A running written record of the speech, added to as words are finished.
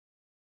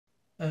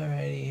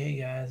Alrighty, hey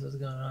guys, what's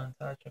going on?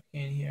 Todd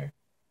Can here.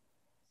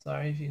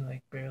 Sorry if you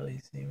barely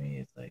see me.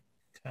 It's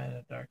kind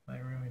of dark in my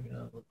room, even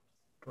though it looks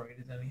bright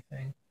as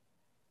anything.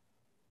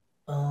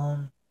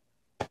 Um,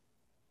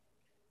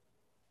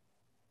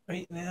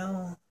 right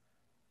now,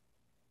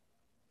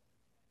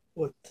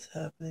 what's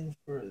happening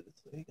for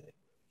this week?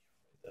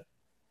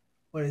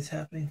 What is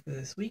happening for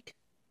this week?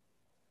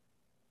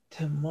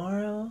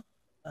 Tomorrow,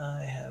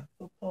 I have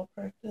football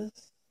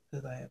practice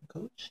because I am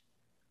coach.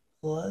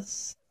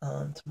 Plus,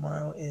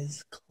 tomorrow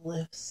is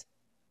Cliff's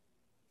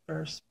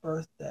first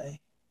birthday.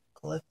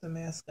 Cliff, the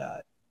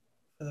mascot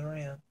for the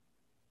Ram.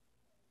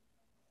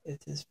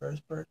 It's his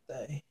first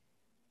birthday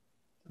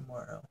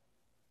tomorrow.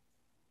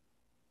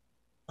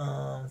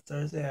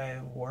 Thursday I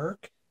have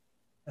work.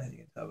 As you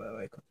can tell by the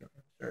way I clicked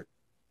my shirt.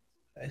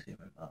 Actually,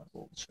 my mom's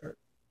old shirt.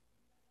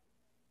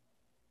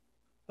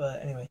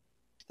 But anyway,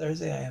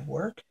 Thursday I have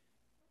work,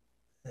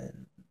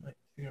 and my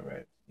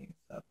cigarette needs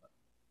stuff. I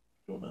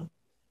don't know.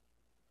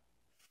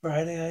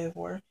 Friday I have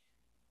work.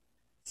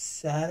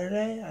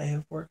 Saturday I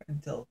have work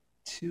until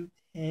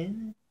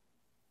 2:10,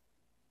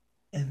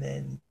 and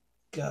then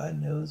God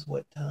knows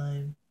what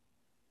time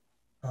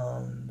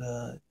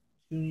the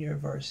junior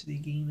varsity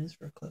game is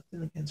for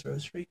Clifton against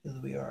Rose Street because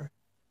we are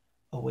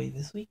away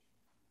this week.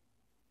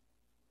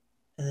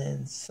 And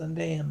then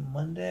Sunday and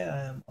Monday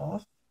I am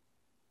off.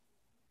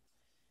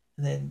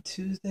 And then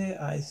Tuesday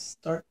I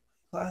start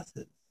my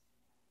classes.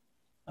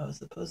 I was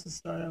supposed to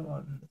start them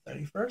on the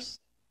 31st,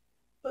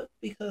 but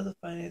because of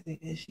financing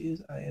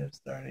issues, I am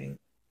starting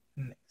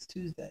next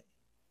Tuesday.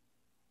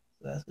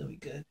 So that's gonna be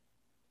good.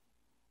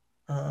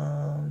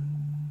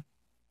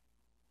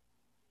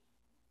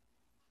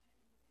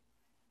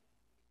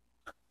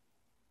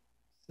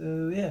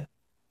 So yeah,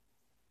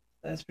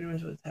 that's pretty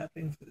much what's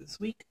happening for this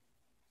week.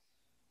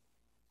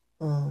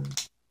 Um,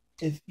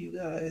 if you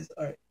guys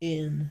are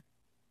in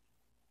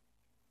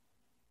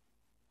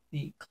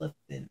the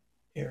Clifton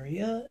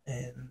area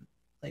and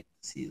like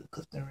to see the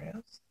Clifton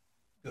Rams,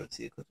 go to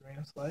see the Clifton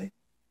Rams play.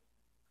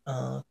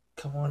 Come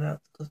on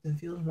out to Clifton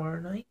Field tomorrow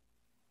night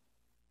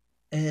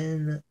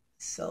and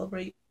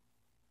celebrate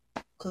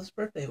Cliff's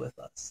birthday with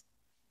us.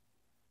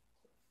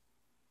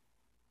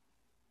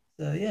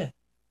 So yeah,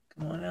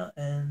 come on out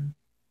and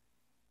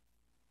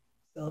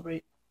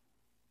celebrate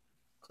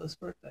Cliff's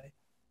birthday.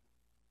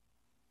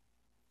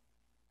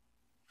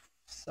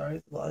 Sorry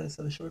if the vlog is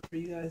so short for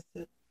you guys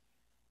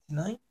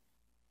tonight.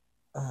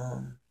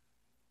 I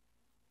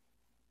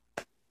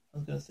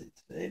was gonna say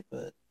today,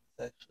 but it's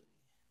actually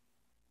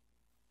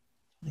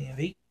 20 of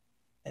 8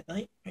 at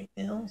night right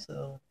now,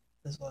 so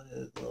this vlog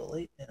is a little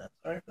late, and I'm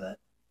sorry for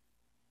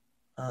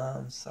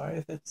that. Sorry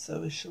if it's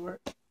so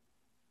short.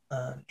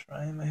 I'm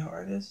trying my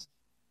hardest.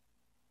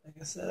 Like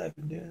I said, I've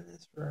been doing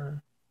this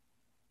for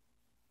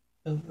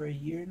over a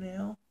year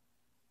now.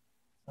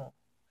 Well,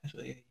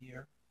 actually a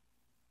year.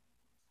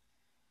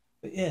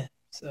 But yeah,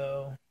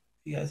 so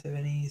if you guys have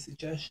any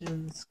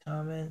suggestions,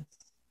 comments,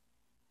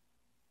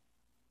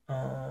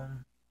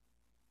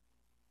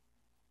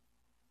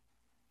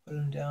 put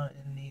them down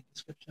in the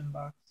description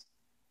box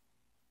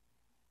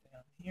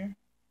down here.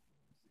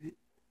 Here,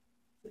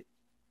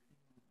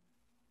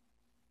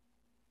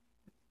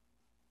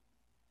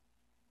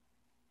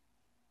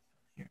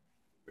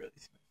 really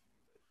see my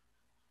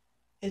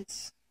finger.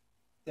 It's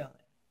down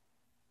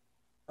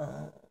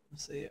there.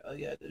 So yeah, all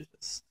you gotta do is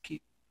just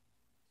keep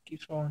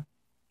scrolling,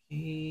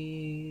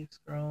 keep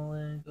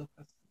scrolling, go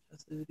past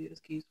the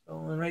videos, keep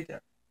scrolling right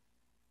there,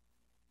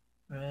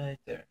 right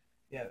there.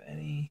 If you have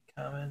any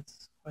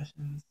comments,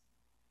 questions,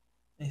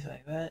 anything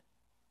like that,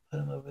 put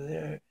them over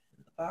there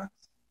in the box,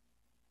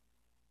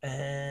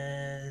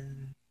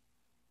 and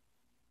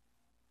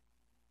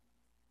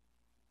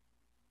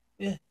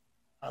yeah,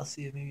 I'll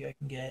see if maybe I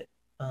can get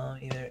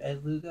either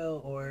Ed Lugo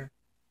or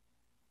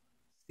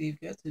Steve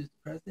Getz, who's the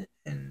president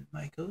and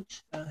my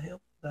coach, that I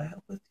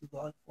help with to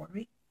vlog for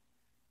me,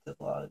 to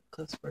vlog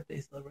Cliff's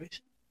birthday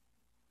celebration.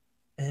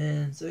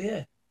 And so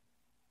yeah,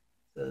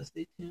 so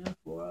stay tuned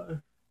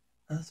for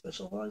a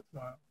special vlog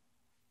tomorrow.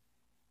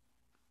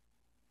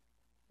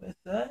 With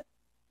that,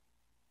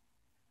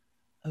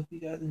 I hope you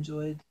guys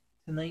enjoyed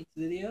tonight's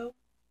video,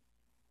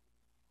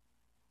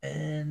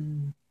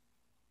 and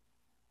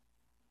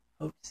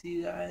hope to see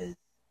you guys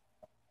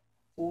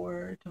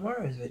for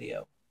tomorrow's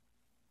video.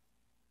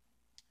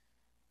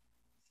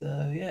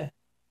 So yeah,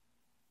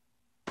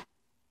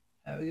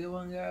 have a good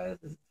one, guys.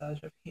 This is Todd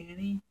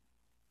Canny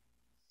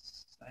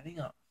signing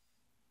off.